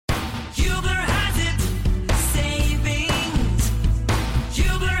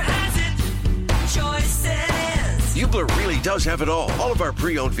does have it all. All of our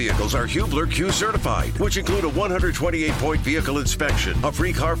pre-owned vehicles are Hubler Q certified, which include a 128-point vehicle inspection, a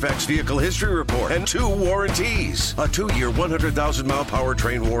free Carfax vehicle history report, and 2 warranties. A 2-year, 100,000-mile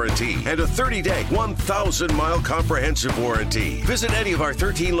powertrain warranty, and a 30-day, 1,000-mile comprehensive warranty. Visit any of our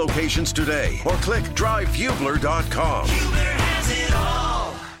 13 locations today, or click drivehubler.com. Hubler has it all.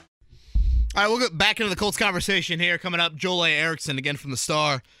 All right, we'll get back into the Colts conversation here. Coming up, Joel Erickson, again from the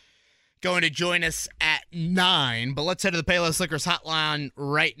Star, going to join us at 9. But let's head to the Payless Liquors hotline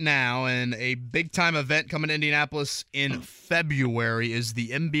right now. And a big-time event coming to Indianapolis in February is the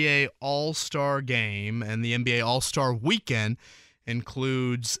NBA All-Star Game. And the NBA All-Star Weekend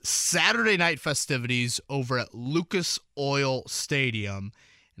includes Saturday night festivities over at Lucas Oil Stadium.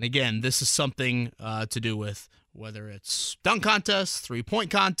 And again, this is something to do with whether it's dunk contests, three-point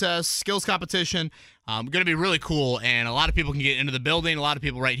contests, skills competition. Going to be really cool, and a lot of people can get into the building. A lot of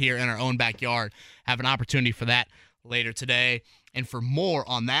people right here in our own backyard have an opportunity for that later today. And for more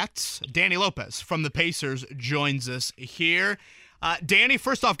on that, Danny Lopez from the Pacers joins us here. Danny,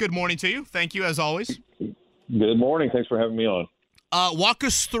 first off, good morning to you. Thank you, as always. Good morning. Thanks for having me on. Walk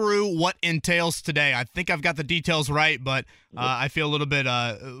us through what entails today. I think I've got the details right, but I feel a little bit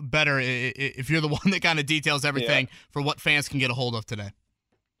better if you're the one that kind of details everything for what fans can get a hold of today.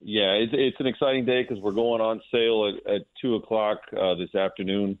 Yeah, it's an exciting day because we're going on sale at 2 o'clock this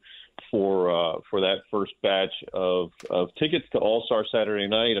afternoon for that first batch of tickets to All-Star Saturday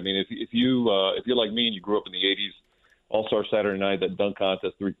Night. I mean, if you're like me and you grew up in the 80s, All-Star Saturday Night, that dunk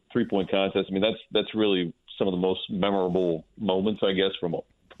contest, three-point contest, I mean, that's really some of the most memorable moments, I guess, from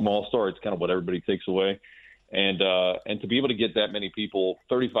All-Star. It's kind of what everybody takes away. And to be able to get that many people,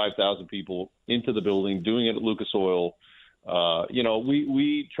 35,000 people into the building, doing it at Lucas Oil,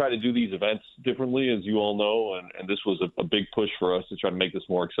 we try to do these events differently, as you all know, and this was a big push for us to try to make this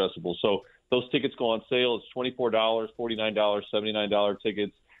more accessible. So those tickets go on sale. It's $24, $49, $79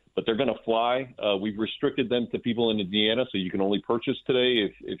 tickets, but they're going to fly. We've restricted them to people in Indiana, so you can only purchase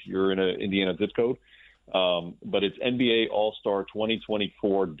today if you're in an Indiana zip code. But it's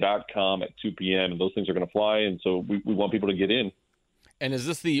NBAallstar2024.com at 2 p.m., and those things are going to fly, and so we want people to get in. And is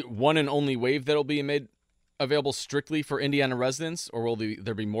this the one and only wave that will be made available strictly for Indiana residents, or will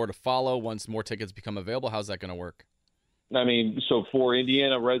there be more to follow once more tickets become available? How's that going to work? I mean, so for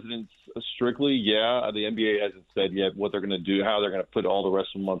Indiana residents strictly, the NBA hasn't said yet what they're going to do, how they're going to put all the rest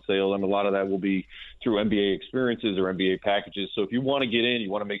of them on sale. And a lot of that will be through NBA experiences or NBA packages. So if you want to get in,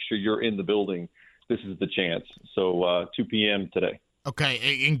 you want to make sure you're in the building, this is the chance. So 2 p.m. today.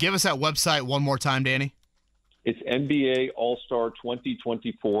 Okay, and give us that website one more time, Danny. It's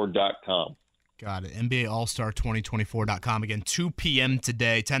NBAallstar2024.com. Got it. NBAallstar2024.com. Again, 2 p.m.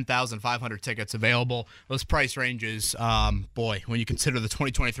 today, 10,500 tickets available. Those price ranges, when you consider the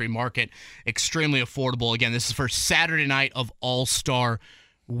 2023 market, extremely affordable. Again, this is for Saturday night of All-Star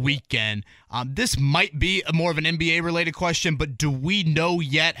Weekend. This might be more of an NBA-related question, but do we know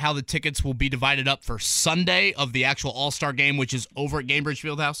yet how the tickets will be divided up for Sunday of the actual All-Star game, which is over at Gainbridge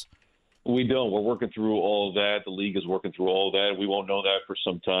Fieldhouse? We don't. We're working through all of that. The league is working through all of that. We won't know that for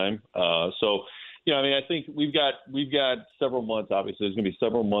some time. I think we've got several months. Obviously, there's going to be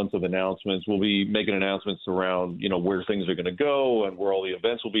several months of announcements. We'll be making announcements around, where things are going to go and where all the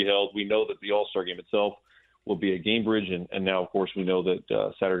events will be held. We know that the All-Star game itself will be at Gainbridge, and now, of course, we know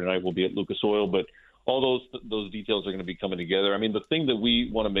that Saturday night will be at Lucas Oil. But all those details are going to be coming together. I mean, the thing that we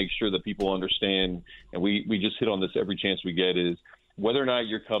want to make sure that people understand, and we just hit on this every chance we get, is whether or not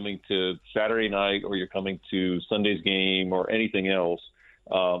you're coming to Saturday night or you're coming to Sunday's game or anything else,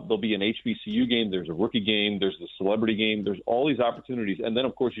 there'll be an HBCU game, there's a rookie game, there's the celebrity game, there's all these opportunities. And then,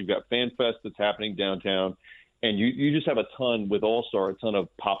 of course, you've got Fan Fest that's happening downtown. And you just have a ton with All-Star, a ton of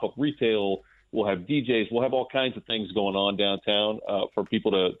pop-up retail. We'll have DJs. We'll have all kinds of things going on downtown for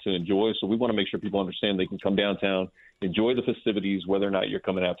people to enjoy. So we want to make sure people understand they can come downtown, enjoy the festivities, whether or not you're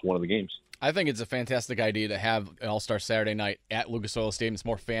coming out to one of the games. I think it's a fantastic idea to have an All-Star Saturday night at Lucas Oil Stadium. It's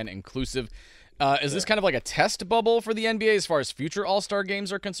more fan-inclusive. Is this kind of like a test bubble for the NBA as far as future All-Star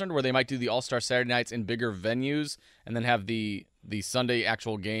games are concerned, where they might do the All-Star Saturday nights in bigger venues and then have the Sunday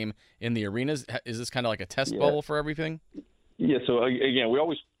actual game in the arenas? Is this kind of like a test bubble for everything? Yeah. So again, we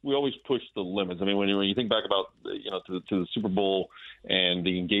always push the limits. I mean, when you think back about to the Super Bowl and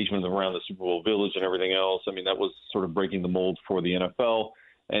the engagement around the Super Bowl Village and everything else, I mean, that was sort of breaking the mold for the NFL.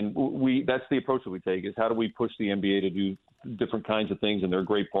 And that's the approach that we take, is how do we push the NBA to do different kinds of things, and they're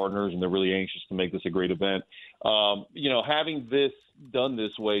great partners, and they're really anxious to make this a great event. Having this done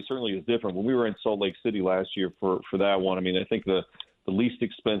this way certainly is different. When we were in Salt Lake City last year for that one, I mean, I think the least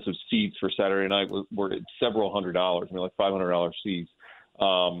expensive seats for Saturday night were several $100s, I mean, like $500 seats.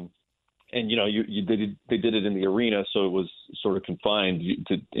 they did it in the arena, so it was sort of confined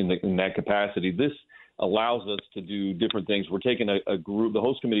in that capacity. This allows us to do different things. We're taking a group. The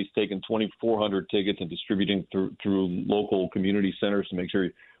host committee's taken 2,400 tickets and distributing through local community centers to make sure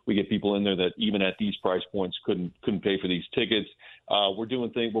we get people in there that even at these price points couldn't pay for these tickets. We're doing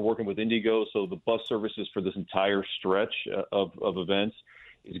things. We're working with Indigo, so the bus services for this entire stretch of events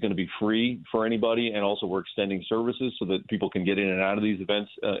is going to be free for anybody, and also we're extending services so that people can get in and out of these events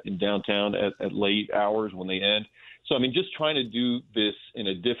in downtown at late hours when they end. So, just trying to do this in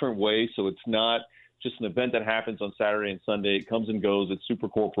a different way so it's not just an event that happens on Saturday and Sunday. It comes and goes. It's super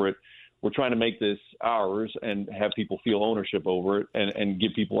corporate. We're trying to make this ours and have people feel ownership over it and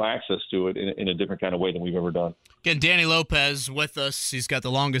give people access to it in a different kind of way than we've ever done. Again, Danny Lopez with us. He's got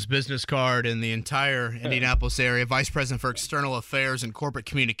the longest business card in the entire Indianapolis area, Vice President for External Affairs and Corporate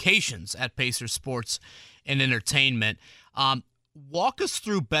Communications at Pacers Sports and Entertainment. Walk us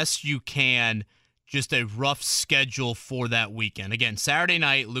through best you can just a rough schedule for that weekend. Again, Saturday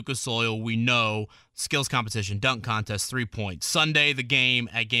night, Lucas Oil, we know, skills competition, dunk contest, 3-point. Sunday, the game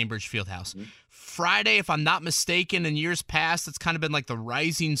at Gainbridge Fieldhouse. Mm-hmm. Friday, if I'm not mistaken, in years past, it's kind of been like the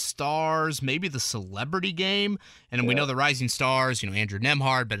Rising Stars, maybe the celebrity game. And we know the Rising Stars, Andrew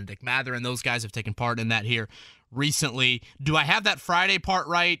Nemhard, Benedict Mather, and those guys have taken part in that here recently. Do I have that Friday part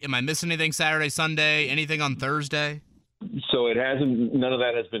right? Am I missing anything Saturday, Sunday, anything on Thursday? So none of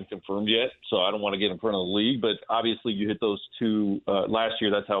that has been confirmed yet, so I don't want to get in front of the league, but obviously you hit those two, last year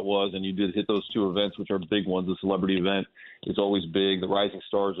that's how it was, and you did hit those two events, which are big ones. The celebrity event is always big. The Rising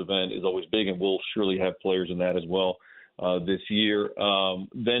Stars event is always big, and we'll surely have players in that as well this year.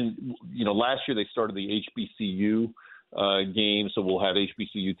 Then, last year they started the HBCU game, so we'll have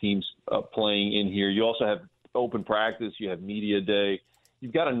HBCU teams playing in here. You also have open practice, you have media day.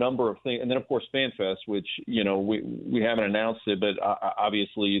 You've got a number of things, and then of course FanFest, which we haven't announced it, but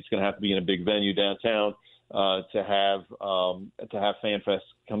obviously it's going to have to be in a big venue downtown to have FanFest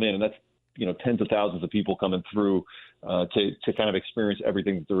come in, and that's tens of thousands of people coming through to kind of experience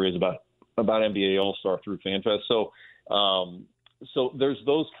everything that there is about NBA All-Star through FanFest. So there's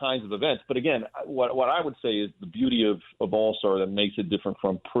those kinds of events, but again, what I would say is the beauty of All-Star that makes it different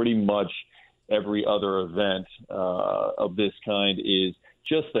from pretty much every other event of this kind is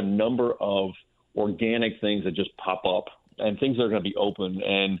just the number of organic things that just pop up and things that are going to be open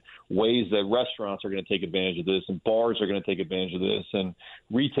and ways that restaurants are going to take advantage of this and bars are going to take advantage of this and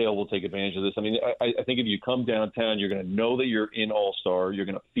retail will take advantage of this. I think if you come downtown, you're going to know that you're in All-Star. You're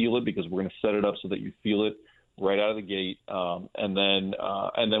going to feel it because we're going to set it up so that you feel it right out of the gate. And then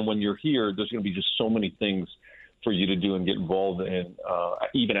when you're here, there's going to be just so many things for you to do and get involved in,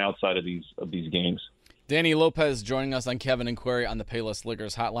 even outside of these games. Danny Lopez joining us on Kevin and Query on the Payless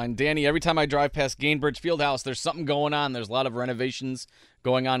Liquors Hotline. Danny, every time I drive past Gainbridge Fieldhouse, there's something going on. There's a lot of renovations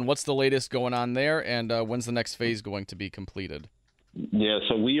going on. What's the latest going on there, and when's the next phase going to be completed? Yeah,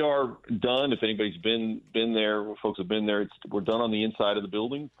 so we are done. If anybody's been there, folks have been there, we're done on the inside of the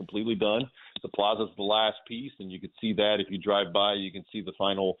building, completely done. The plaza's the last piece, and you can see that if you drive by. You can see the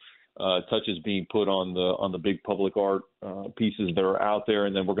final touches being put on the big public art pieces that are out there,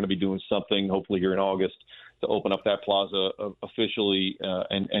 and then we're going to be doing something hopefully here in August to open up that plaza officially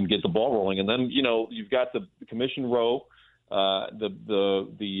and get the ball rolling. And then you've got the Commission Row,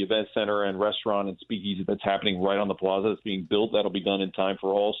 the event center and restaurant and speakeasy that's happening right on the plaza. That's being built. That'll be done in time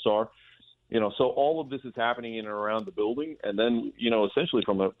for All-Star. So all of this is happening in and around the building, and then essentially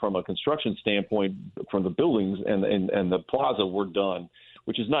from a construction standpoint, from the buildings and the plaza, we're done,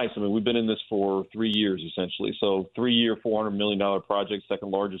 which is nice. We've been in this for 3 years essentially. So 3-year, $400 million project,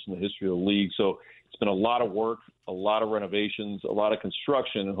 second largest in the history of the league. So it's been a lot of work, a lot of renovations, a lot of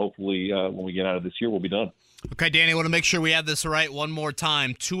construction, and hopefully when we get out of this year, we'll be done. Okay, Danny, I want to make sure we have this right one more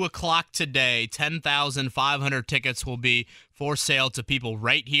time. 2 o'clock today, 10,500 tickets will be for sale to people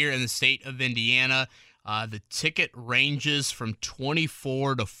right here in the state of Indiana. The ticket ranges from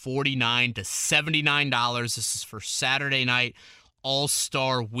 $24 to $49 to $79. This is for Saturday night,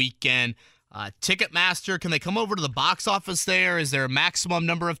 All-Star weekend. Ticketmaster, can they come over to the box office there? Is there a maximum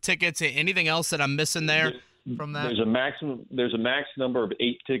number of tickets? Anything else that I'm missing there from that? There's a max number of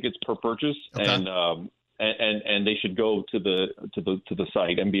 8 tickets per purchase, okay. and they should go to the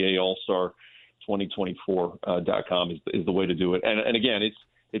site NBAallstar2024.com is the way to do it. And again,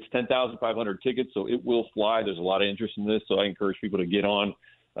 it's 10,500 tickets, so it will fly. There's a lot of interest in this, so I encourage people to get on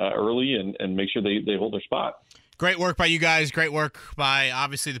early and make sure they hold their spot. Great work by you guys. Great work by,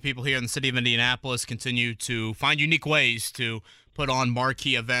 obviously, the people here in the city of Indianapolis. Continue to find unique ways to put on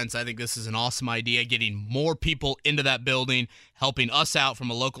marquee events. I think this is an awesome idea, getting more people into that building, helping us out from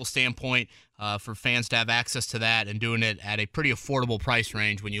a local standpoint for fans to have access to that and doing it at a pretty affordable price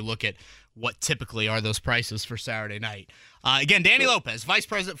range when you look at what typically are those prices for Saturday night. Again, Danny Lopez, Vice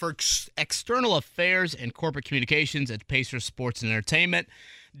President for External Affairs and Corporate Communications at Pacers Sports and Entertainment.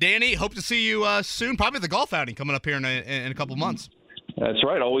 Danny, hope to see you soon, probably at the golf outing coming up here in a couple months. That's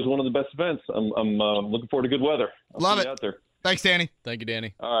right. Always one of the best events. I'm looking forward to good weather. Love it. Out there. Thanks, Danny. Thank you,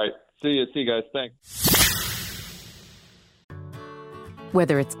 Danny. All right. See you guys. Thanks.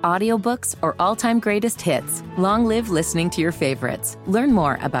 Whether it's audiobooks or all-time greatest hits, long live listening to your favorites. Learn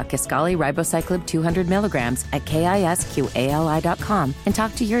more about Kisqali Ribociclib 200 milligrams at KISQALI.com and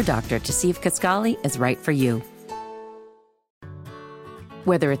talk to your doctor to see if Kisqali is right for you.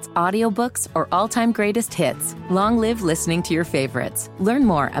 Whether it's audiobooks or all-time greatest hits, long live listening to your favorites. Learn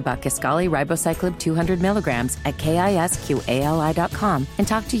more about Kisqali Ribociclib 200 milligrams at KISQALI.com and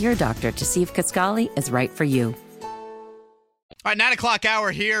talk to your doctor to see if Kisqali is right for you. All right, 9 o'clock hour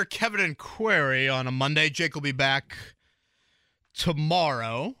here. Kevin and Query on a Monday. Jake will be back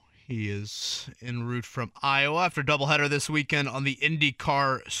tomorrow. He is en route from Iowa after a doubleheader this weekend on the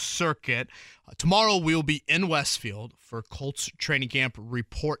IndyCar circuit. Tomorrow we will be in Westfield for Colts training camp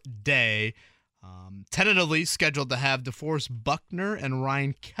report day. Tentatively scheduled to have DeForest Buckner and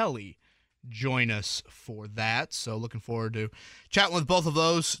Ryan Kelly join us for that. So looking forward to chatting with both of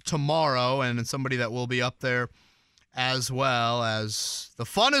those tomorrow, and somebody that will be up there as well. As the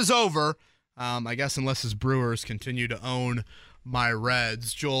fun is over, I guess, unless his Brewers continue to own my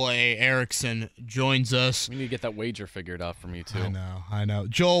Reds. Joel A. Erickson joins us. We need to get that wager figured out from you, too. I know.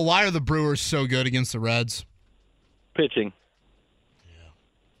 Joel, why are the Brewers so good against the Reds? Pitching. Yeah.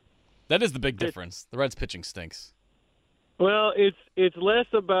 That is the big difference. The Reds' pitching stinks. Well, it's less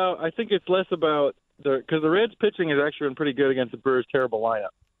about, I think it's less about, because the Reds' pitching has actually been pretty good against the Brewers' terrible lineup.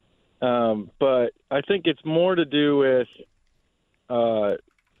 But I think it's more to do with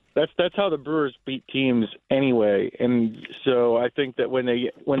that's how the Brewers beat teams anyway, and so I think that when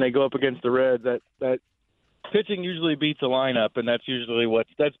they go up against the Reds, that pitching usually beats the lineup, and that's usually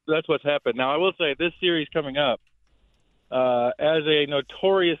that's what's happened. Now I will say this series coming up, as a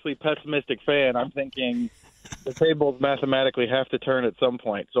notoriously pessimistic fan, I'm thinking the tables mathematically have to turn at some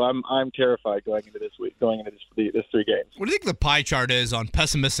point. So I'm terrified going into this 3 games. What do you think the pie chart is on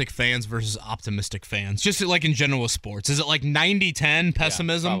pessimistic fans versus optimistic fans? Just like in general with sports. Is it like 90-10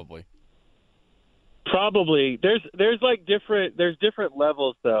 pessimism? Yeah, probably. There's different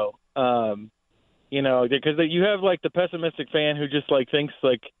levels though. Because you have like the pessimistic fan who just like thinks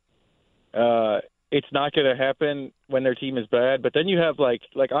like it's not going to happen when their team is bad. But then you have like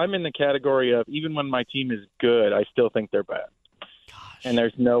I'm in the category of even when my team is good, I still think they're bad. Gosh. And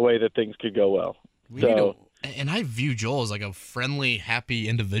there's no way that things could go well. And I view Joel as like a friendly, happy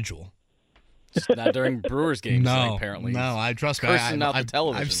individual. Just not during Brewers games, apparently. No, I trust me. Cursing out the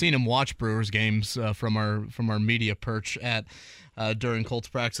television. I've seen him watch Brewers games from our media perch at during Colts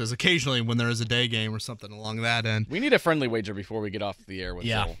practices. Occasionally, when there is a day game or something along that end. We need a friendly wager before we get off the air with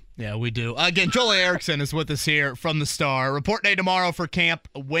Joel. Yeah, we do. Again, Joel Erickson is with us here from the Star. Report day tomorrow for camp.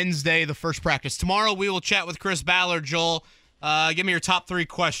 Wednesday, the first practice. Tomorrow, we will chat with Chris Ballard. Joel, give me your top 3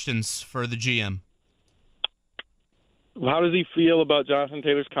 questions for the GM. How does he feel about Jonathan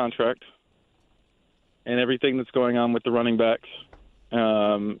Taylor's contract and everything that's going on with the running backs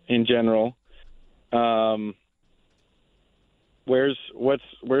in general? Where's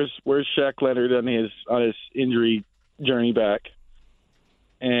Shaq Leonard on his injury journey back?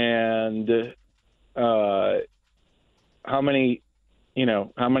 And how many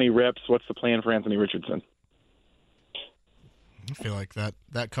reps? What's the plan for Anthony Richardson? I feel like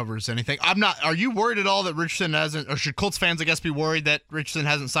that covers anything. I'm not. Are you worried at all that Richardson hasn't, or should Colts fans, I guess, be worried that Richardson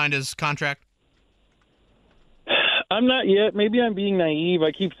hasn't signed his contract? I'm not yet. Maybe I'm being naive.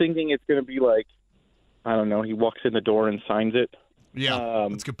 I keep thinking it's going to be like, I don't know, he walks in the door and signs it. Yeah,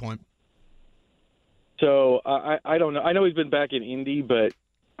 that's a good point. So I don't know. I know he's been back in Indy, but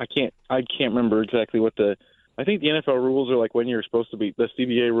I can't remember exactly what I think the NFL rules are like when you're supposed to be. The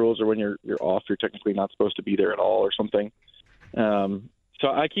CBA rules are when you're off. You're technically not supposed to be there at all, or something. So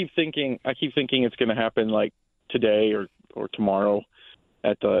I keep thinking it's going to happen like today or tomorrow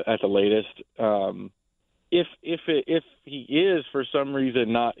at the latest. If he is for some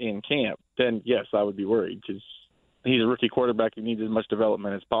reason not in camp, then yes, I would be worried because he's a rookie quarterback who needs as much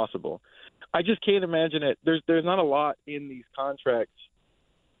development as possible. I just can't imagine it. There's not a lot in these contracts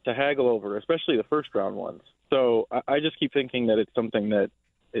to haggle over, especially the first round ones. So I just keep thinking that it's something that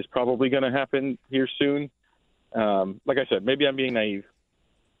is probably going to happen here soon. Like I said, maybe I'm being naive.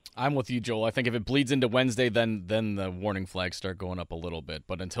 I'm with you, Joel. I think if it bleeds into Wednesday, then the warning flags start going up a little bit.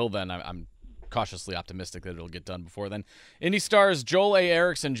 But until then, I'm cautiously optimistic that it'll get done before then. Indy Stars Joel A.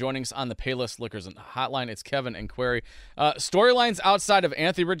 Erickson joining us on the Payless Liquors hotline. It's Kevin and Query. Storylines outside of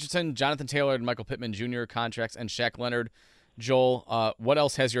Anthony Richardson, Jonathan Taylor, and Michael Pittman Jr. contracts, and Shaq Leonard. Joel, what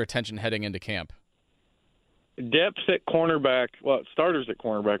else has your attention heading into camp? Depth at cornerback. Well, starters at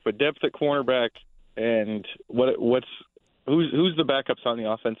cornerback, but depth at cornerback, and who's the backups on the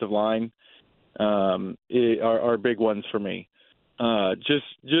offensive line are big ones for me.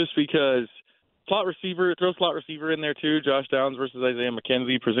 Just because throw slot receiver in there too, Josh Downs versus Isaiah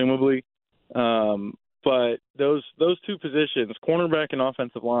McKenzie, presumably. But those two positions, cornerback and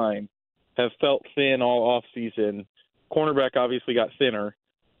offensive line, have felt thin all off season. Cornerback obviously got thinner,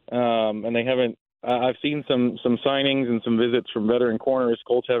 and they haven't. I've seen some signings and some visits from veteran corners.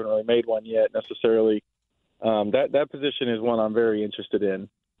 Colts haven't really made one yet necessarily. That position is one I'm very interested in.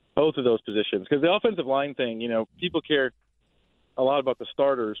 Both of those positions, because the offensive line thing, people care a lot about the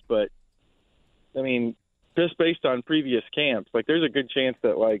starters, but I mean, just based on previous camps, there's a good chance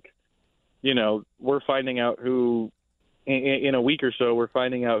that we're finding out who in a week or so we're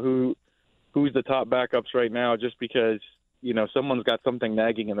finding out who's the top backups right now, just because someone's got something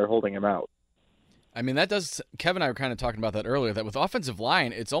nagging and they're holding him out. I mean, Kevin and I were kind of talking about that earlier, that with offensive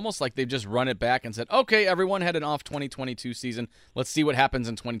line, it's almost like they've just run it back and said, okay, everyone had an off 2022 season. Let's see what happens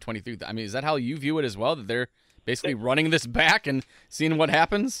in 2023. I mean, is that how you view it as well, that they're basically running this back and seeing what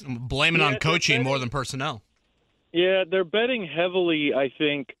happens? Blaming on coaching more than personnel. Yeah, they're betting heavily, I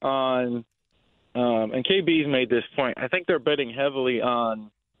think, on and KB's made this point, I think they're betting heavily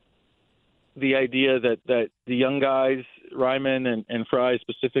on the idea that the young guys, Ryman and Fry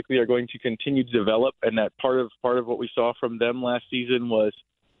specifically, are going to continue to develop, and that part of what we saw from them last season was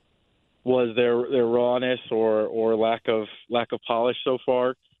their rawness or lack of polish so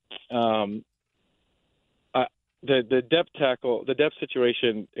far. The depth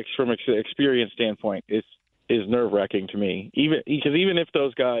situation from an experience standpoint is nerve-wracking to me. Even if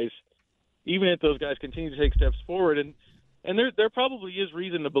those guys continue to take steps forward, and there probably is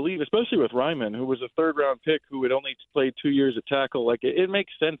reason to believe, especially with Ryman, who was a third-round pick who had only played 2 years at tackle. It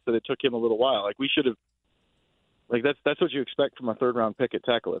makes sense that it took him a little while. We should have. That's what you expect from a third-round pick at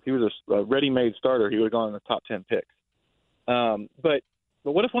tackle. If he was a ready-made starter, he would have gone in the top 10 picks. But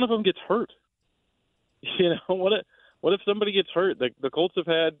what if one of them gets hurt? What if somebody gets hurt? The Colts have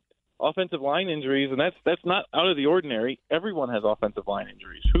had offensive line injuries, and that's not out of the ordinary. Everyone has offensive line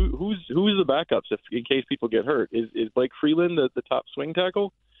injuries. Who's the backups in case people get hurt? Is Blake Freeland the top swing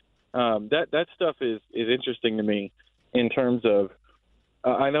tackle? That stuff is interesting to me in terms of.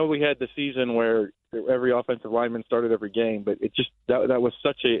 I know we had the season where every offensive lineman started every game, but it just that was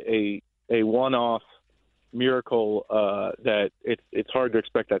such a one-off miracle that it's hard to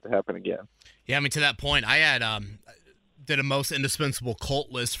expect that to happen again. Yeah, I mean, to that point, I had did a most indispensable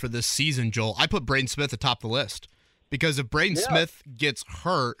Colt list for this season, Joel. I put Braden Smith atop the list because if Braden Smith gets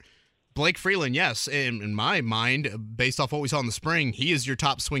hurt, Blake Freeland, yes, in my mind, based off what we saw in the spring, he is your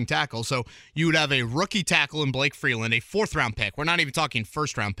top swing tackle. So you would have a rookie tackle in Blake Freeland, a fourth-round pick. We're not even talking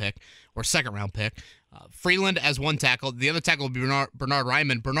first-round pick or second-round pick. Freeland as one tackle. The other tackle would be Bernard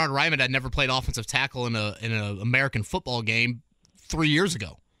Ryman. Bernard Ryman had never played offensive tackle in an American football game 3 years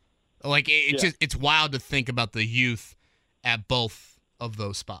ago. It's wild to think about the youth at both of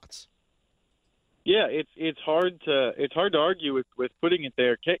those spots. Yeah, it's hard to argue with putting it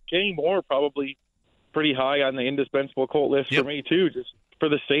there. Kenny Moore probably pretty high on the indispensable Colt list for me too, just for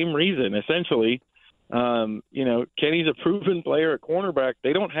the same reason. Essentially, Kenny's a proven player at cornerback.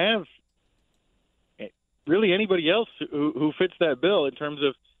 They don't have really anybody else who fits that bill in terms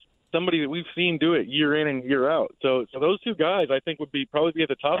of somebody that we've seen do it year in and year out. So those two guys, I think, would probably be at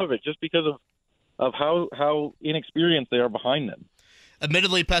the top of it just because of how inexperienced they are behind them.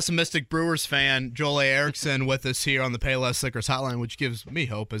 Admittedly pessimistic Brewers fan, Joel A. Erickson, with us here on the Payless Liquors Hotline, which gives me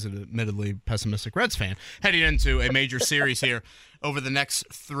hope as an admittedly pessimistic Reds fan, heading into a major series here over the next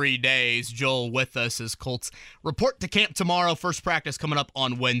 3 days. Joel with us as Colts report to camp tomorrow. First practice coming up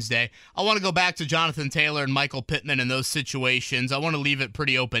on Wednesday. I want to go back to Jonathan Taylor and Michael Pittman in those situations. I want to leave it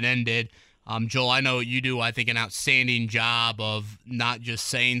pretty open-ended. Joel, I know you do, I think, an outstanding job of not just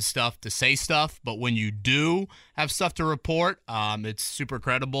saying stuff to say stuff, but when you do have stuff to report, it's super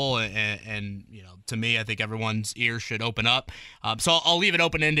credible, and to me, I think everyone's ears should open up. So I'll leave it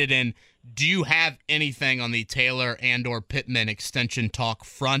open-ended, and do you have anything on the Taylor and or Pittman extension talk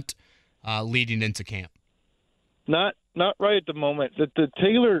front leading into camp? Not right at the moment. The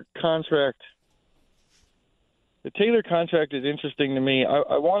Taylor contract is interesting to me.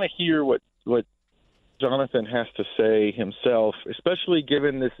 I want to hear what Jonathan has to say himself, especially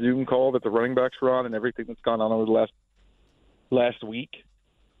given this Zoom call that the running backs were on and everything that's gone on over the last week.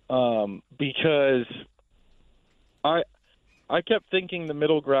 because I kept thinking the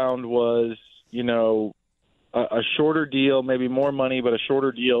middle ground was, a shorter deal, maybe more money, but a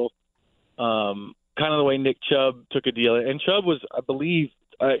shorter deal, kind of the way Nick Chubb took a deal. And Chubb was,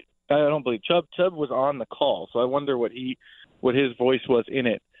 I don't believe Chubb was on the call, so I wonder what his voice was in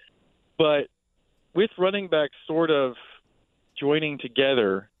it. But with running backs sort of joining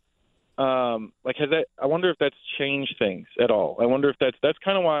together, I wonder if that's changed things at all. I wonder if that's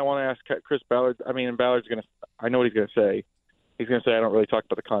kind of why I want to ask Chris Ballard. I mean, Ballard's I know what he's going to say. He's going to say I don't really talk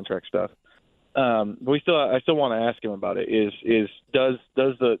about the contract stuff. But I still want to ask him about it. Does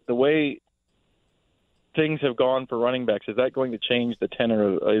the way things have gone for running backs, is that going to change the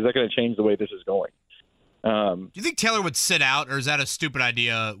tenor? Is that going to change the way this is going? Do you think Taylor would sit out, or is that a stupid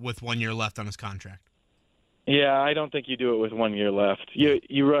idea with 1 year left on his contract? Yeah, I don't think you do it with 1 year left. You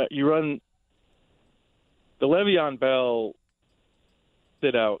run the Le'Veon Bell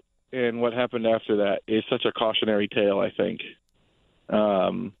sit out, and what happened after that is such a cautionary tale, I think.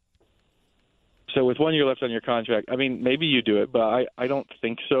 So with 1 year left on your contract, I mean, maybe you do it, but I don't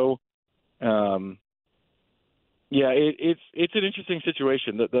think so. It's an interesting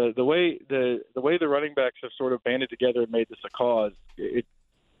situation. The way the running backs have sort of banded together and made this a cause,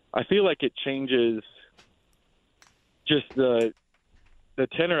 I feel like it changes just the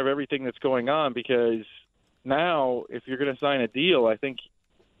tenor of everything that's going on, because now if you're going to sign a deal, I think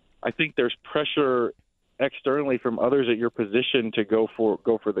there's pressure externally from others at your position to go for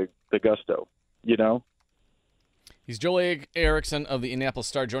the gusto, He's Joel Erickson of the Indianapolis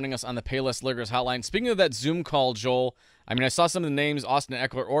Star joining us on the Payless Liquors hotline. Speaking of that Zoom call, Joel, I mean, I saw some of the names. Austin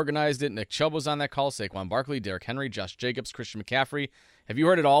Eckler organized it. Nick Chubb was on that call. Saquon Barkley, Derrick Henry, Josh Jacobs, Christian McCaffrey. Have you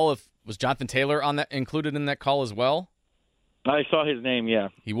heard it all? Was Jonathan Taylor included in that call as well? I saw his name, yeah.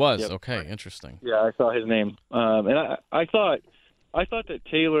 He was? Yep. Okay, interesting. Yeah, I saw his name. And I thought that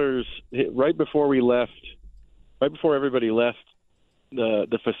Taylor's, right before everybody left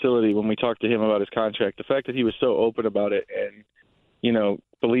the facility, when we talked to him about his contract, the fact that he was so open about it and,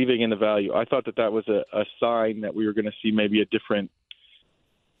 believing in the value, I thought that was a sign that we were going to see maybe a different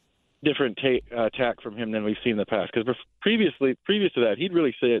tack from him than we've seen in the past. Because previous to that, he'd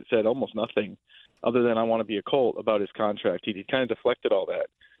really said almost nothing other than I want to be a Colt about his contract. He kind of deflected all that.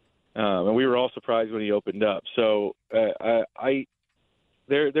 And we were all surprised when he opened up. So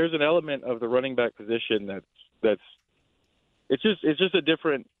there's an element of the running back position that's it's just a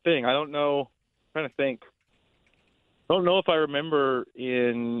different thing. I don't know. I'm trying to think. I don't know if I remember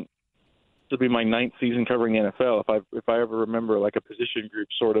to be my 9th season covering the NFL, if I ever remember like a position group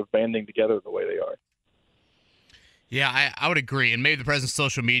sort of banding together the way they are. Yeah, I would agree. And maybe the presence of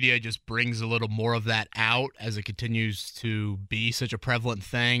social media just brings a little more of that out as it continues to be such a prevalent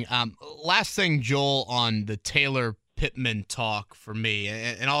thing. Last thing, Joel, on the Taylor Pittman talk for me,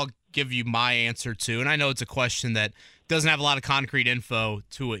 and I'll give you my answer too. And I know it's a question that doesn't have a lot of concrete info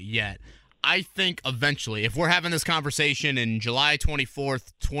to it yet. I think eventually, if we're having this conversation in July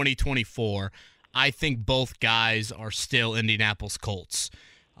 24th, 2024, I think both guys are still Indianapolis Colts.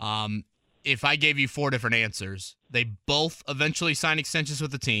 If I gave you 4 different answers, they both eventually sign extensions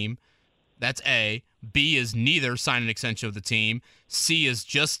with the team. That's A. B is neither sign an extension with the team. C is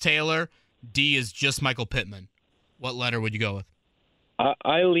just Taylor. D is just Michael Pittman. What letter would you go with?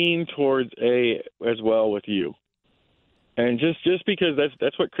 I lean towards A as well with you. And just because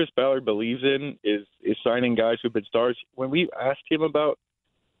that's what Chris Ballard believes in is signing guys who've been stars. When we asked him about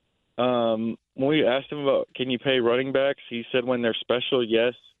can you pay running backs, he said when they're special,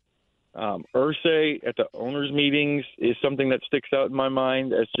 yes. Irsay at the owners' meetings is something that sticks out in my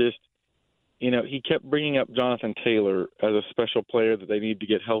mind as just, he kept bringing up Jonathan Taylor as a special player that they need to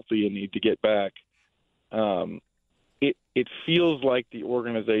get healthy and need to get back. It feels like the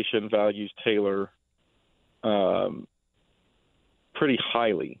organization values Taylor pretty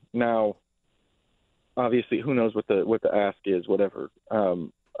highly. Now, obviously, who knows what the ask is, whatever.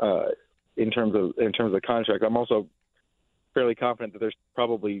 In terms of the contract, I'm also fairly confident that there's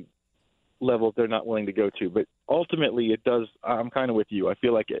probably levels they're not willing to go to. But ultimately, it does. I'm kind of with you. I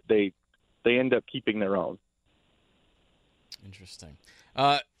feel like they end up keeping their own. Interesting.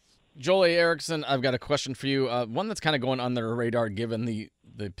 Joel Erickson, I've got a question for you. One that's kind of going under the radar given the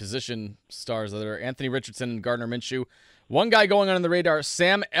position stars that are Anthony Richardson and Gardner Minshew. One guy going on the radar,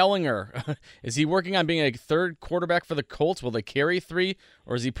 Sam Ehlinger. Is he working on being a third quarterback for the Colts? Will they carry 3,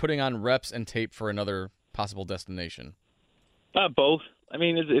 or is he putting on reps and tape for another possible destination? Both. I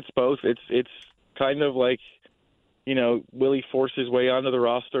mean, it's both. It's kind of like, will he force his way onto the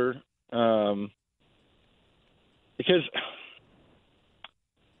roster? Because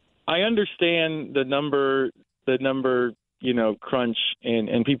I understand the number crunch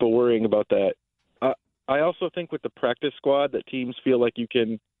and people worrying about that. I also think with the practice squad that teams feel like you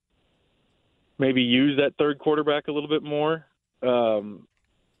can maybe use that third quarterback a little bit more,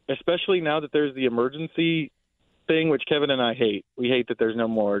 especially now that there's the emergency thing, which Kevin and I hate. We hate that there's no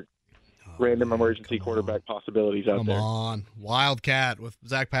more random emergency quarterback possibilities out there. Come on. Wildcat with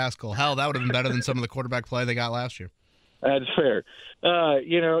Zach Pascal. Hell, that would have been better than some of the quarterback play they got last year. That's fair.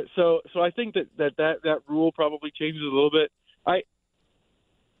 So I think that rule probably changes a little bit.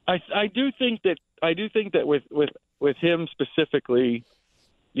 I do think that with him specifically,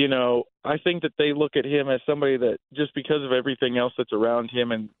 I think that they look at him as somebody that just because of everything else that's around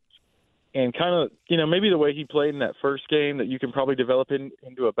him and kind of, maybe the way he played in that first game that you can probably develop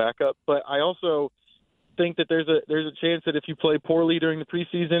into a backup. But I also think that there's a chance that if you play poorly during the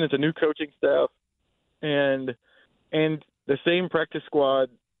preseason, it's a new coaching staff and the same practice squad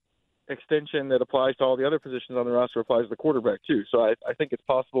extension that applies to all the other positions on the roster applies to the quarterback too. So I think it's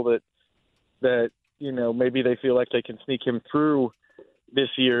possible that maybe they feel like they can sneak him through this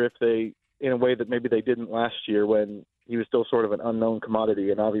year in a way that maybe they didn't last year when he was still sort of an unknown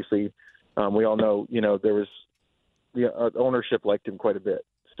commodity. And obviously we all know, there was ownership liked him quite a bit.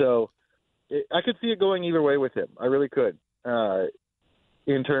 So I could see it going either way with him. I really could,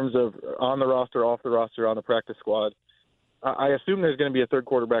 in terms of on the roster, off the roster, on the practice squad. I assume there's going to be a third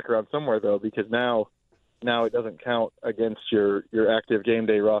quarterback around somewhere though, because now it doesn't count against your active game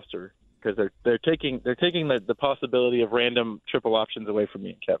day roster because they're taking the possibility of random triple options away from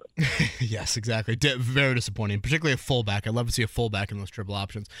me and Kevin. Yes, exactly. Very disappointing, particularly a fullback. I'd love to see a fullback in those triple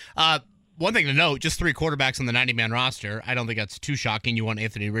options. One thing to note, just 3 quarterbacks on the 90-man roster. I don't think that's too shocking. You want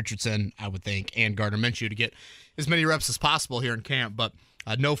Anthony Richardson, I would think, and Gardner Minshew to get as many reps as possible here in camp, but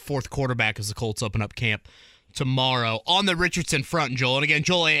no fourth quarterback as the Colts open up camp tomorrow. On the Richardson front, Joel, and again,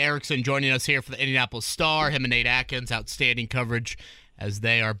 Joel A. Erickson joining us here for the Indianapolis Star. Him and Nate Atkins, outstanding coverage as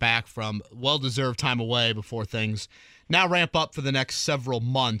they are back from well-deserved time away before things now ramp up for the next several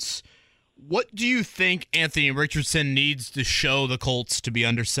months. What do you think Anthony Richardson needs to show the Colts to be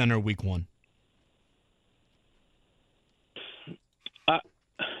under center week 1?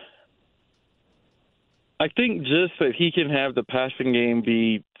 I think just that he can have the passing game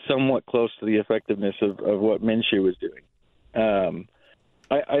be somewhat close to the effectiveness of what Minshew was doing.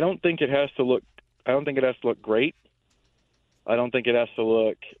 I don't think it has to look. I don't think it has to look great. I don't think it has to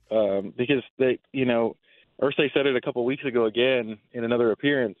look because they, Irsay said it a couple of weeks ago again in another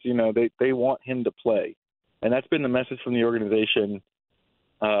appearance. They want him to play, and that's been the message from the organization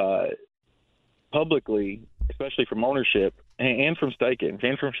publicly, especially from ownership and from Steichen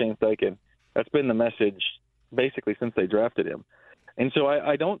and from Shane Steichen. That's been the message basically since they drafted him. And so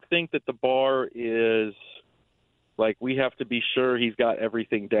I don't think that the bar is like we have to be sure he's got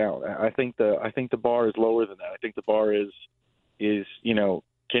everything down. I think the bar is lower than that. I think the bar is can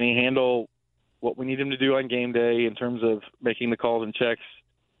he handle what we need him to do on game day in terms of making the calls and checks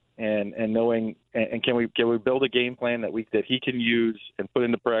and knowing and can we build a game plan that he can use and put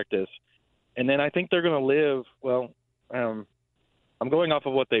into practice. And then I think they're going to live I'm going off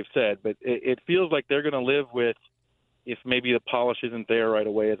of what they've said, but it feels like they're going to live with if maybe the polish isn't there right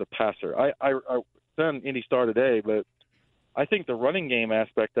away as a passer. I done Indy Star today, but I think the running game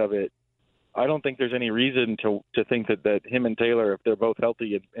aspect of it, I don't think there's any reason to think that him and Taylor, if they're both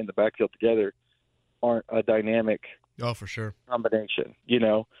healthy in the backfield together, aren't a dynamic for sure combination.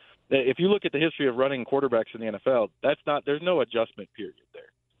 If you look at the history of running quarterbacks in the NFL, there's no adjustment period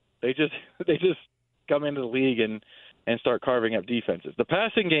there. They just come into the league and start carving up defenses. The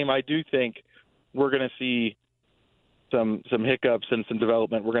passing game, I do think we're going to see some hiccups and some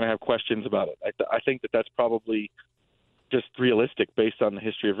development. We're going to have questions about it. I think that's probably just realistic based on the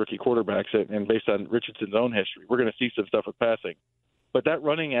history of rookie quarterbacks and based on Richardson's own history. We're going to see some stuff with passing. But that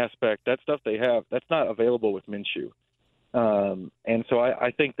running aspect, that stuff they have, that's not available with Minshew. And so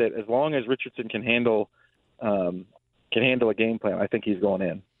I think that as long as Richardson can handle a game plan, I think he's going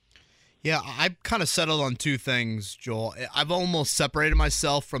in. Yeah, I've kind of settled on 2 things, Joel. I've almost separated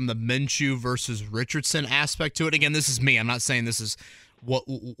myself from the Minshew versus Richardson aspect to it. Again, this is me. I'm not saying this is what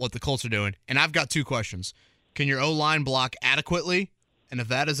the Colts are doing. And I've got 2 questions. Can your O-line block adequately? And if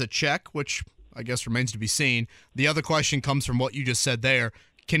that is a check, which I guess remains to be seen, the other question comes from what you just said there.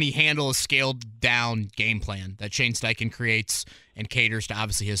 Can he handle a scaled-down game plan that Shane Steichen creates and caters to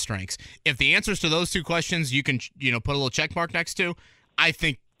obviously his strengths? If the answers to those 2 questions you can put a little check mark next to, I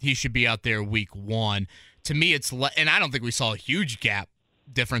think he should be out there week 1. To me, and I don't think we saw a huge gap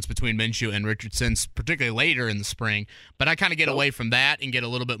difference between Minshew and Richardson, particularly later in the spring. But I kind of get away from that and get a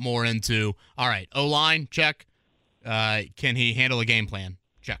little bit more into, all right, O-line, check. Can he handle a game plan?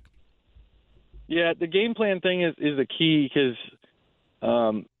 Check. Yeah, the game plan thing is the key because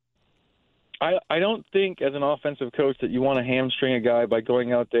I don't think as an offensive coach that you want to hamstring a guy by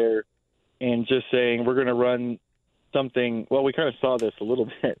going out there and just saying we're going to run something. Well, we kind of saw this a little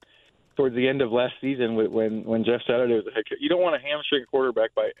bit towards the end of last season when Jeff Saturday was the head coach. You don't want to hamstring a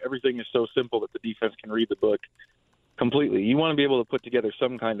quarterback by everything is so simple that the defense can read the book completely. You want to be able to put together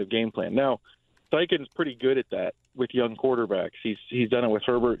some kind of game plan. Now, Steichen's pretty good at that with young quarterbacks. He's done it with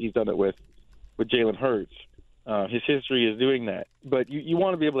Herbert. He's done it with Jalen Hurts. His history is doing that. But you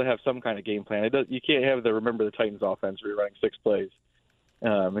want to be able to have some kind of game plan. You can't have the Remember the Titans offense where you're running 6 plays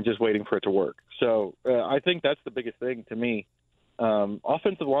and just waiting for it to work. So I think that's the biggest thing to me.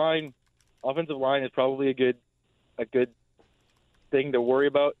 Offensive line is probably a good thing to worry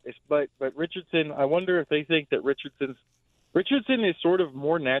about. But Richardson, I wonder if they think that Richardson is sort of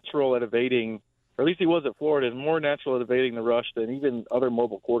more natural at evading, or at least he was at Florida, is more natural at evading the rush than even other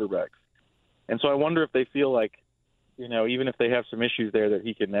mobile quarterbacks. And so I wonder if they feel like, even if they have some issues there, that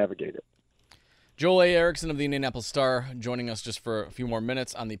he can navigate it. Joel A. Erickson of the Indianapolis Star joining us just for a few more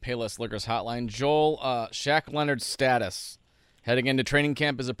minutes on the Payless Liquors hotline. Joel, Shaq Leonard's status heading into training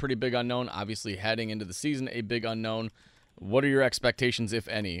camp is a pretty big unknown. Obviously, heading into the season, a big unknown. What are your expectations, if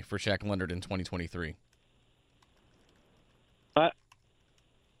any, for Shaq Leonard in 2023?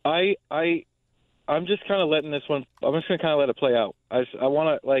 I'm just kind of letting this one. I'm just going to kind of let it play out. I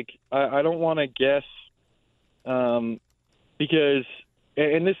want to I don't want to guess, because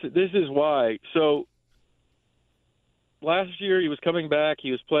this is why. So last year he was coming back.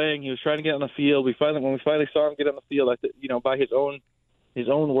 He was playing. He was trying to get on the field. When we finally saw him get on the field, by his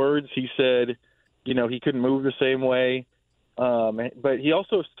own words, he said, he couldn't move the same way. But he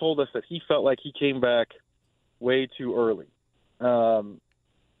also told us that he felt like he came back way too early.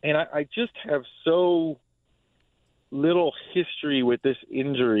 And I just have so little history with this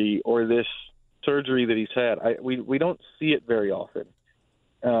injury or this surgery that he's had. We don't see it very often.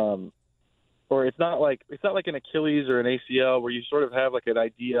 Or it's not like an Achilles or an ACL where you sort of have like an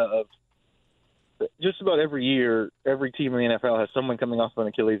idea of just about every year, every team in the NFL has someone coming off of an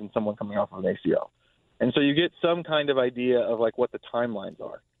Achilles and someone coming off of an ACL. And so you get some kind of idea of like what the timelines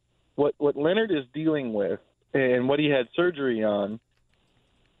are. What Leonard is dealing with and what he had surgery on,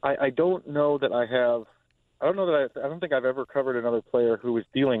 I don't know that I have. I don't think I've ever covered another player who was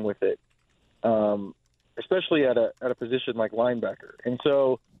dealing with it, especially at a position like linebacker. And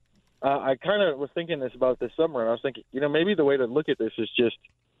so I kind of was thinking this about this summer, and I was thinking, maybe the way to look at this is just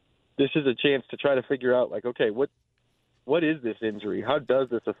this is a chance to try to figure out, like, okay, what is this injury? How does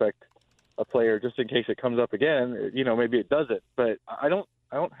this affect a player? Just in case it comes up again, maybe it doesn't. But I don't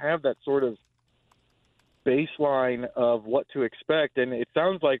have that sort of baseline of what to expect, and it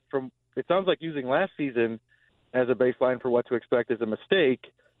sounds like using last season as a baseline for what to expect is a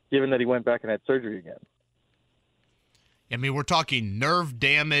mistake, given that he went back and had surgery again. I mean, we're talking nerve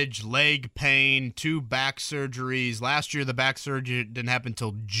damage, leg pain, 2 back surgeries. Last year, the back surgery didn't happen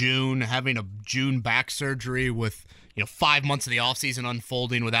until June. Having a June back surgery with 5 months of the offseason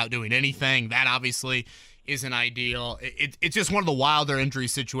unfolding without doing anything, that obviously isn't ideal. It's just one of the wilder injury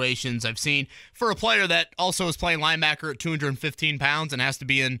situations I've seen for a player that also is playing linebacker at 215 pounds and has to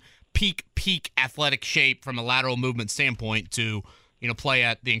be in peak athletic shape from a lateral movement standpoint to play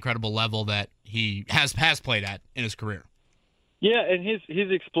at the incredible level that he has played at in his career. Yeah, and his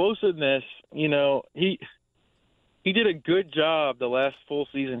explosiveness, he did a good job the last full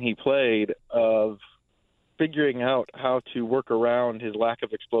season he played of figuring out how to work around his lack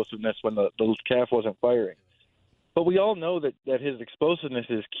of explosiveness when the calf wasn't firing. But we all know that his explosiveness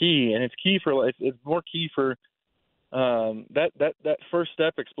is key, and it's more key for that first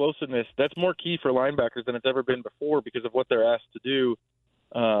step explosiveness. That's more key for linebackers than it's ever been before because of what they're asked to do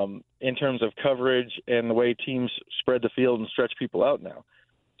in terms of coverage and the way teams spread the field and stretch people out now.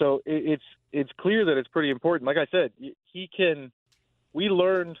 So it's clear that it's pretty important. Like I said, we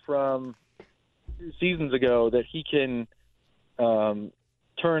learned from 2 seasons ago that he can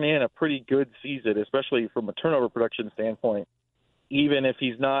turn in a pretty good season, especially from a turnover production standpoint, even if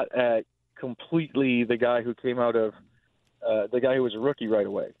he's not at completely the guy who came out of the guy who was a rookie right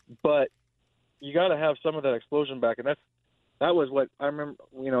away. But you got to have some of that explosion back, and that was what I remember.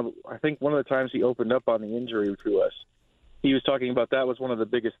 I think one of the times he opened up on the injury to us, he was talking about that was one of the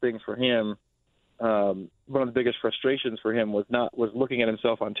biggest things for him. One of the biggest frustrations for him was looking at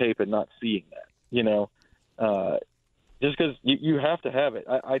himself on tape and not seeing that. Just because you have to have it.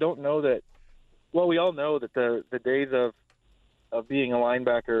 I don't know that. Well, we all know that the days of being a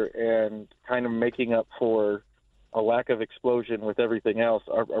linebacker and kind of making up for a lack of explosion with everything else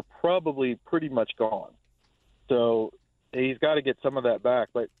are probably pretty much gone. So He's got to get some of that back.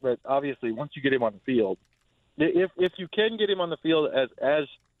 But obviously, once you get him on the field, if you can get him on the field as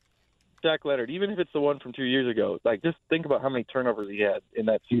Jack Leonard, even if it's the one from 2 years ago, like just think about how many turnovers he had in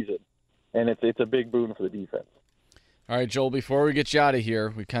that season, and it's a big boon for the defense. All right, Joel, before we get you out of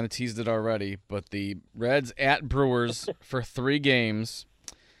here, we kind of teased it already, but the Reds at Brewers for 3 games.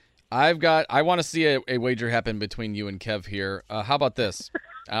 I want to see a wager happen between you and Kev here. How about this?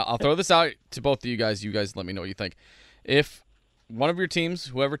 I'll throw this out to both of you guys. You guys let me know what you think. If one of your teams,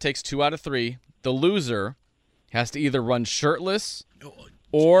 whoever takes 2 out of 3, the loser has to either run shirtless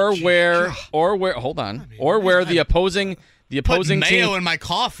or wear the opposing Put mayo team in my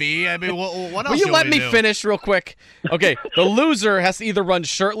coffee. I mean, what else? Will you let me do? finish real quick? Okay, the loser has to either run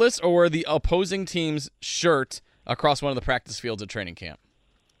shirtless or wear the opposing team's shirt across one of the practice fields at training camp.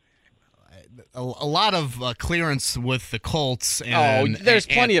 A lot of clearance with the Colts. And, there's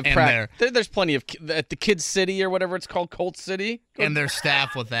plenty of practice. There's plenty of at the Kids City or whatever it's called, Colt City, and their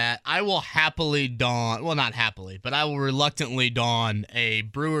staff with that. I will happily don. Well, not happily, but I will reluctantly don a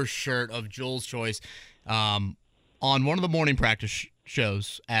Brewers shirt of Joel's choice. On one of the morning practice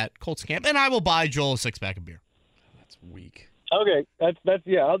shows at Colts camp, and I will buy Joel a 6-pack of beer. That's weak. Okay, that's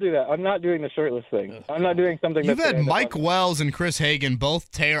yeah, I'll do that. I'm not doing the shirtless thing. I'm not doing something. You've had Mike Wells and Chris Hagan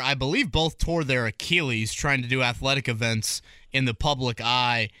both tore their Achilles trying to do athletic events in the public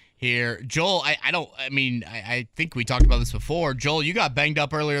eye here. Joel, I think we talked about this before. Joel, you got banged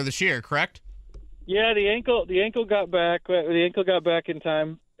up earlier this year, correct? Yeah, the ankle got back. The ankle got back in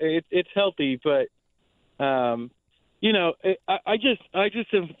time. It's healthy, but I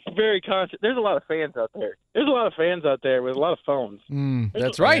just am very conscious. There's a lot of fans out there. There's a lot of fans out there with a lot of phones.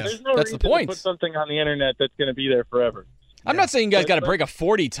 That's right. There's no that's the reason point. To put something on the internet that's going to be there forever. I'm not saying you guys got to break a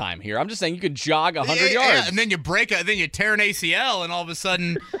 40 time here. I'm just saying you could jog 100 yards. Yeah, and then you tear an ACL, and all of a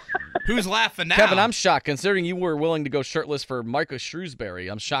sudden, who's laughing now? Kevin, I'm shocked considering you were willing to go shirtless for Micah Shrewsbury.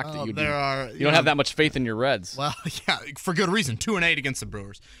 I'm shocked that you don't have that much faith in your Reds. Well, yeah, for good reason. 2-8 against the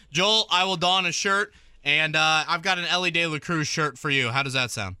Brewers. Joel, I will don a shirt. And I've got an Ellie De La Cruz shirt for you. How does that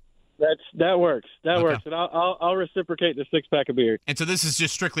sound? That works. That works. And I'll reciprocate the 6-pack of beer. And so this is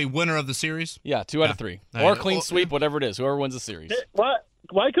just strictly winner of the series? Yeah, 2 out of 3. Or clean sweep, whatever it is. Whoever wins the series.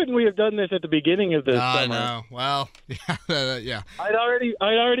 Why couldn't we have done this at the beginning of this summer? No. Well, yeah. I'd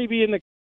already be in the